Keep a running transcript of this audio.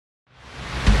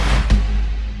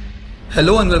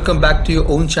Hello and welcome back to your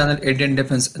own channel Indian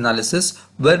Defense Analysis,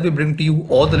 where we bring to you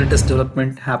all the latest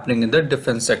development happening in the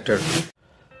defense sector.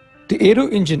 The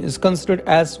Aero-engine is considered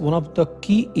as one of the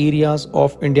key areas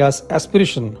of India's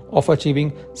aspiration of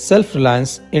achieving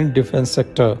self-reliance in defense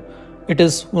sector. It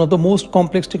is one of the most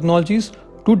complex technologies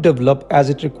to develop as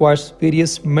it requires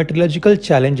various metallurgical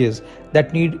challenges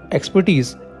that need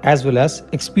expertise as well as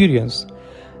experience.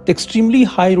 The extremely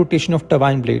high rotation of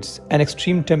turbine blades and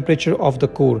extreme temperature of the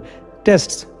core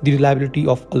tests the reliability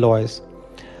of alloys.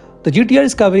 The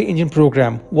GTRE Kaveri engine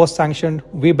program was sanctioned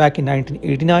way back in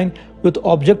 1989 with the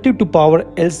objective to power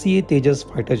LCA Tejas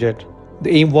fighter jet.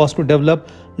 The aim was to develop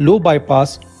low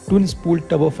bypass twin spool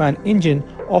turbofan engine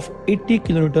of 80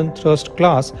 kN thrust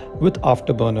class with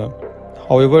afterburner.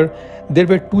 However, there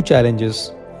were two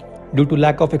challenges. Due to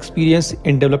lack of experience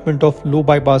in development of low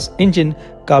bypass engine,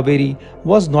 Kaveri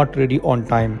was not ready on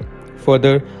time.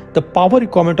 Further, the power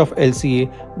requirement of LCA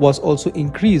was also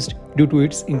increased due to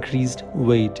its increased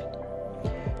weight.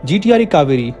 GTRE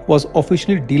Kaveri was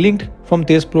officially delinked from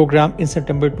this program in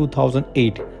September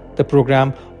 2008. The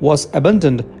program was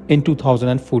abandoned in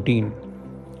 2014.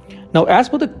 Now, as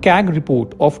per the CAG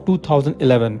report of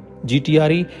 2011,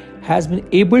 GTRE has been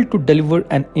able to deliver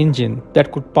an engine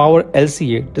that could power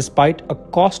LCA despite a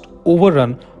cost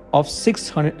overrun of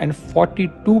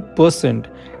 642%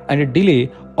 and a delay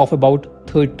of about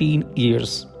 13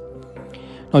 years.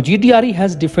 Now, GTRE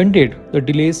has defended the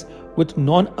delays with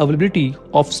non-availability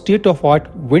of state-of-art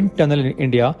wind tunnel in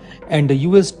India and the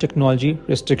US technology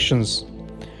restrictions.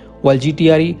 While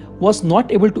GTRE was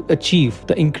not able to achieve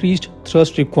the increased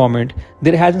thrust requirement,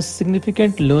 there has been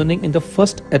significant learning in the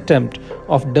first attempt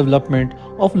of development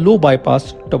of low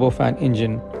bypass turbofan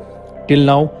engine. Till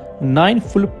now, 9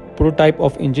 full prototype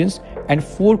of engines and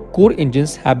 4 core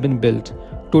engines have been built.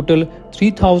 Total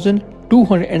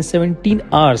 3,217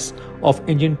 hours of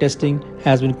engine testing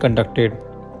has been conducted.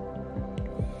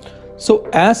 So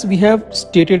as we have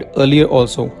stated earlier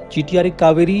also, GTRE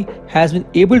Kaveri has been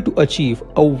able to achieve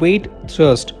a weight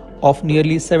thrust of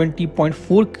nearly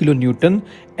 70.4 kN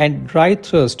and dry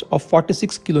thrust of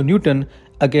 46 kN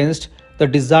against the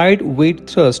desired weight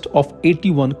thrust of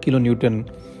 81 kN.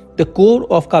 The core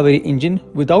of Kaveri engine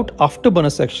without afterburner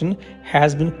section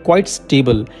has been quite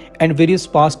stable and various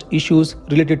past issues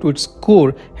related to its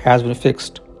core has been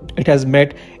fixed. It has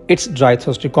met its dry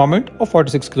thrust requirement of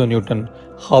 46 kN.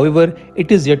 However,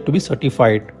 it is yet to be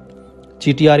certified.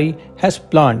 GTRE has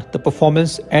planned the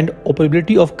performance and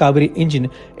operability of Kaveri engine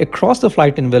across the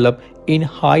flight envelope in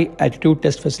high altitude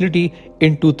test facility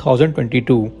in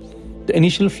 2022. The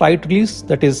initial flight release,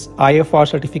 that is IFR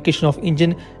certification of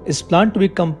engine, is planned to be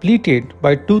completed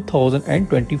by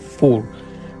 2024.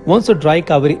 Once the dry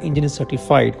Kaveri engine is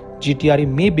certified, GTRE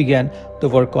may begin the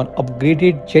work on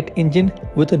upgraded jet engine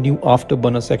with a new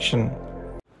afterburner section.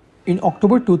 In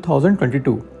October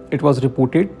 2022, it was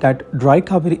reported that dry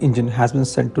Kaveri engine has been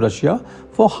sent to Russia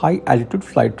for high altitude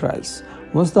flight trials.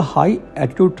 Once the high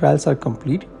altitude trials are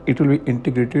complete, it will be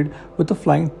integrated with a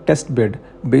flying test bed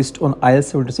based on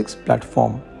IL-76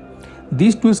 platform.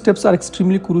 These two steps are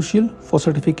extremely crucial for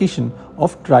certification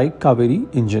of dry Kaveri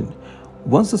engine.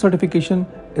 Once the certification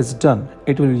is done,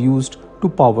 it will be used to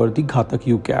power the Ghatak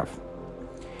UCAV.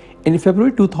 In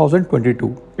February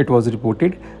 2022, it was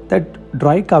reported that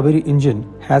dry Kaveri engine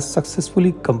has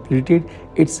successfully completed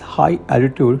its high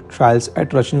altitude trials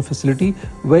at Russian facility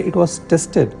where it was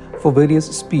tested for various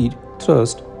speed,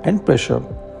 thrust and pressure.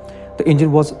 The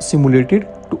engine was simulated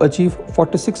to achieve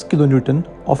 46 kN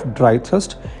of dry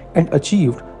thrust and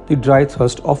achieved the dry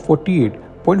thrust of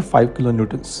 48.5 kN.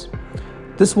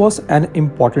 This was an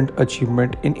important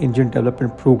achievement in engine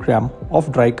development program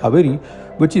of dry Kaveri,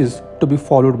 which is to be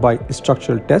followed by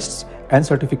structural tests and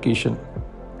certification.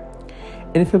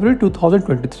 In February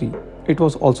 2023, it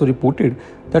was also reported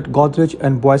that Godrej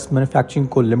and Boyce Manufacturing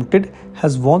Co. Limited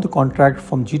has won the contract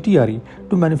from GTRE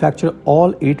to manufacture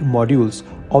all 8 modules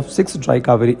of 6 dry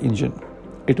Kaveri engine.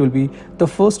 It will be the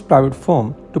first private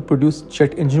firm to produce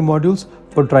jet engine modules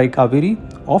for dry Kaveri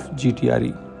of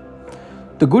GTRE.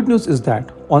 The good news is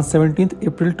that on 17th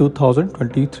April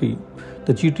 2023,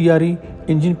 the GTRE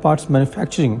engine parts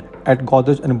manufacturing at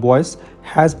Godrej and Boyce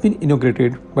has been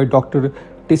inaugurated by Dr.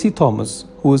 T.C. Thomas,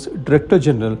 who is Director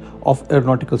General of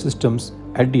Aeronautical Systems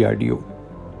at DRDO.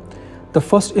 The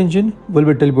first engine will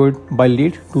be delivered by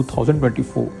late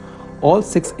 2024. All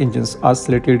 6 engines are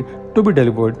slated to be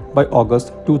delivered by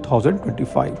August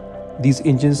 2025. These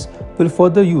engines will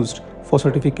further used for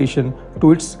certification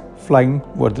to its flying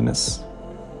worthiness.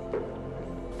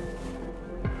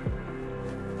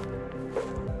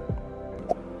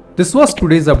 This was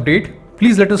today's update.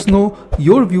 Please let us know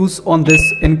your views on this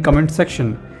in comment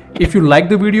section. If you like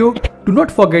the video, do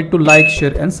not forget to like,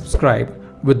 share and subscribe.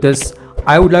 With this,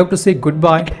 I would like to say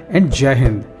goodbye and Jai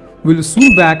Hind. We'll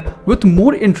soon back with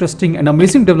more interesting and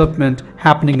amazing development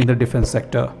happening in the defense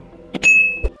sector.